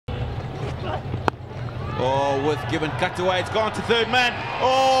Oh, with given cut away, it's gone to third man.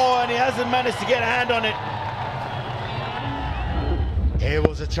 Oh, and he hasn't managed to get a hand on it. Here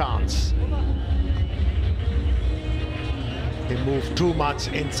was a chance. He moved too much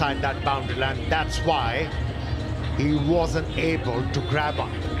inside that boundary line. That's why he wasn't able to grab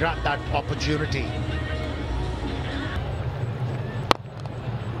that opportunity.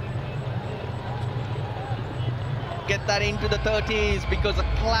 Get that into the 30s because a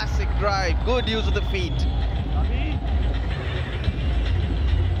classic drive, good use of the feet.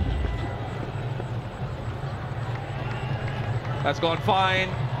 That's gone fine.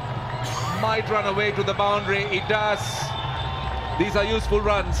 Might run away to the boundary. It does. These are useful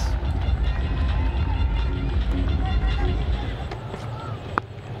runs.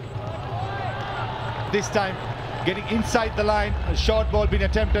 This time getting inside the line, a short ball being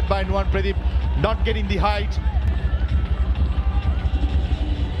attempted by Nuwan Pradeep, not getting the height.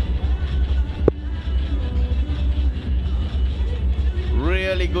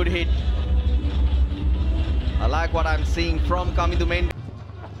 Really good hit. I like what I'm seeing from Kamindu Mendis.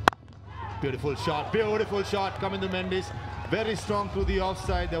 Beautiful shot, Kamindu Mendis. Very strong through the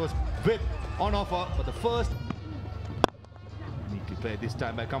offside. There was width on offer for the first. Neatly played this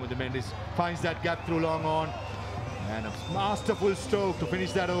time by Kamindu Mendis. Finds that gap through long on. And a masterful stroke to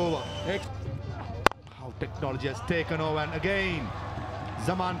finish that over. How technology has taken over. And again,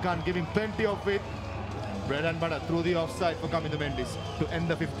 Zaman Khan giving plenty of it. Bread and butter through the offside for Kamindu Mendis to end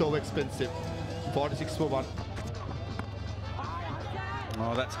the fifth over expensive. 46 for 1.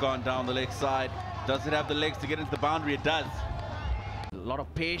 Oh, that's gone down the leg side. Does it have the legs to get into the boundary? It does. A lot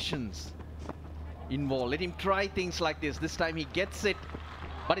of patience involved. Let him try things like this. This time he gets it,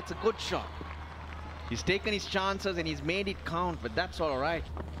 but it's a good shot. He's taken his chances and he's made it count, but that's all right.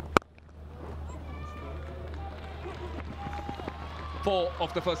 4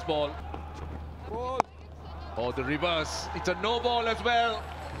 of the first ball. Oh, the reverse. It's a no ball as well.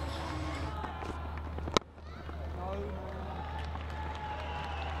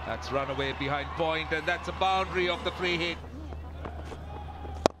 That's run away behind point, and that's a boundary of the free hit.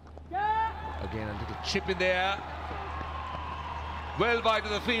 Again, a little chip in there. Well wide to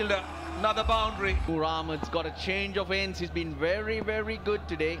the fielder. Another boundary. Ahmed's got a change of ends. He's been very, very good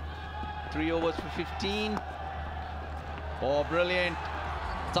today. 3 overs for 15. Oh, brilliant.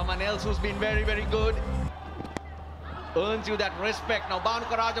 Someone else who's been very, very good. Earns you that respect. Now,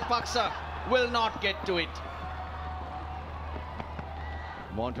 Bhanuka Rajapaksa will not get to it.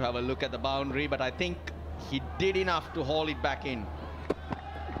 Want to have a look at the boundary, but I think he did enough to haul it back in.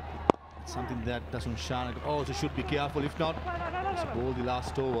 It's something that doesn't shine. Also should be careful. If not, it's a ball the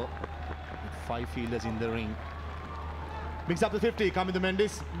last over with 5 fielders in the ring. Mix up the 50, Kamindu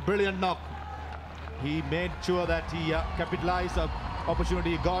Mendis. Brilliant knock. He made sure that he capitalized the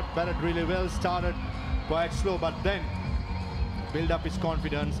opportunity he got. Batted really well, started quite slow, but then build up his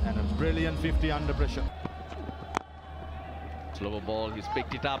confidence and a brilliant 50 under pressure. Slower ball, he's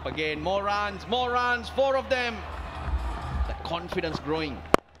picked it up again. More runs, 4 of them. The confidence growing.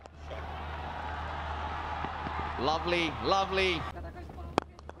 Lovely, lovely.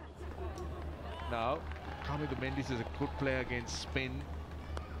 Now, Kamindu Mendis is a good player against spin,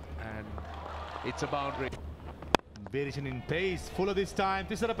 and it's a boundary. Variation in pace, fuller this time.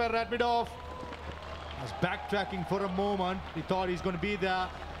 Tisara per mid-off. Was backtracking for a moment. He thought he's going to be there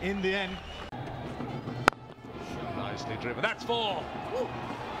in the end. Nicely driven. That's 4.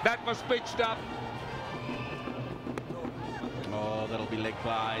 That was pitched up. Oh, that'll be leg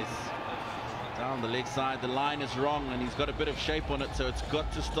buys. Down the leg side, the line is wrong, and he's got a bit of shape on it, so it's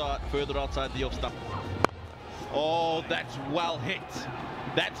got to start further outside the off stump. Oh, that's well hit.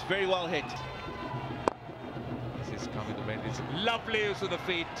 That's very well hit. This is Kamindu Mendis. Lovely use of the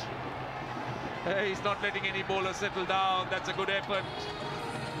feet. He's not letting any bowler settle down. That's a good effort.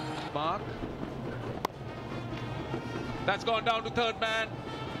 Mark. That's gone down to third man.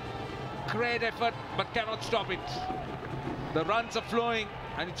 Great effort, but cannot stop it. The runs are flowing,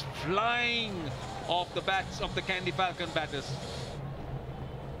 and it's flying off the bats of the Candy Falcon batters.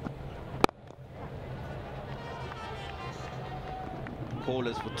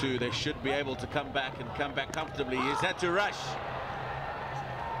 Callers for 2. They should be able to come back and come back comfortably. He's had to rush.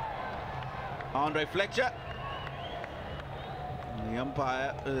 Andre Fletcher. The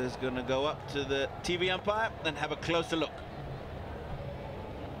umpire is going to go up to the TV umpire and have a closer look.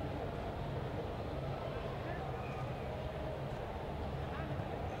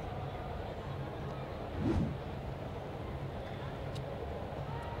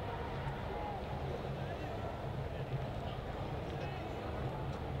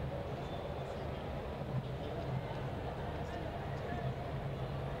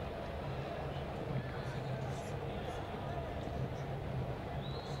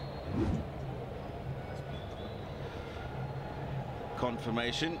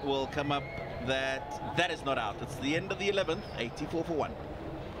 confirmation will come up that that is not out. It's the end of the 11th, 84 for 1.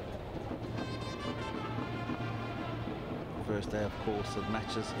 First day, of course, of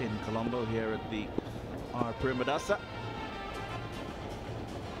matches in Colombo here at the R. Premadasa.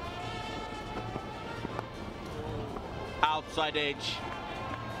 Outside edge.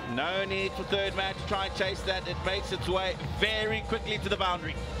 No need for third man to try and chase that. It makes its way very quickly to the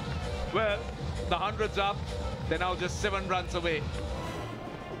boundary. Well, the 100's up. They're now just 7 runs away.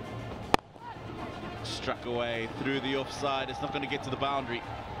 Struck away through the offside. It's not going to get to the boundary.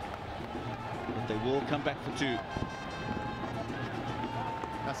 But they will come back for 2.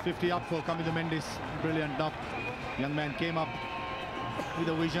 That's 50 up for Kamindu Mendis. Brilliant knock. Young man came up with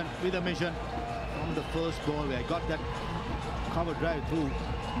a vision, with a mission from the first ball where I got that cover drive through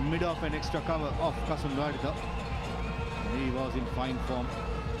mid of an extra cover of Kasun Radita. He was in fine form.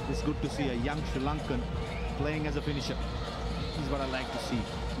 It's good to see a young Sri Lankan playing as a finisher. This is what I like to see.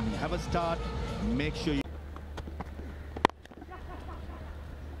 When you have a start, make sure you...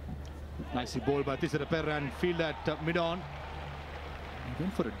 Nicely bowled by Tisara Perra and field at mid-on. He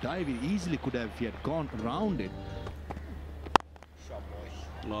went for a dive. He easily could have if he had gone around it.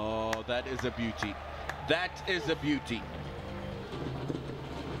 Oh, that is a beauty. That is a beauty.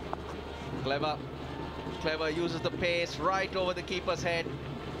 Clever. Clever uses the pace right over the keeper's head.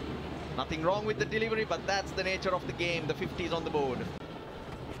 Nothing wrong with the delivery, but that's the nature of the game. The 50's on the board.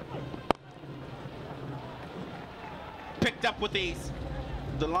 Picked up with ease.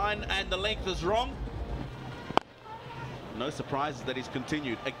 The line and the length is wrong. No surprises that he's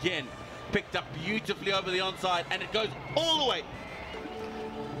continued. Again, picked up beautifully over the onside, and it goes all the way.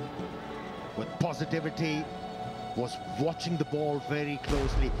 With positivity, was watching the ball very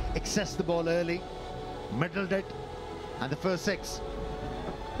closely, accessed the ball early, middled it, and the first 6.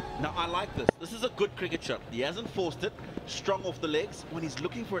 Now, I like this. This is a good cricket shot. He hasn't forced it. Strong off the legs when he's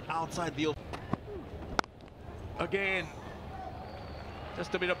looking for it outside the... Again,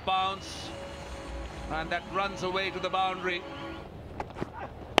 just a bit of bounce. And that runs away to the boundary.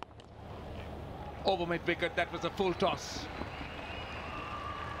 Over mid-wicket, that was a full toss.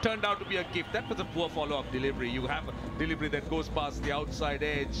 Turned out to be a gift. That was a poor follow-up delivery. You have a delivery that goes past the outside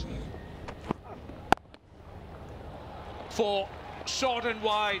edge. For short and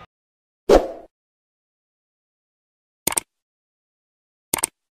wide.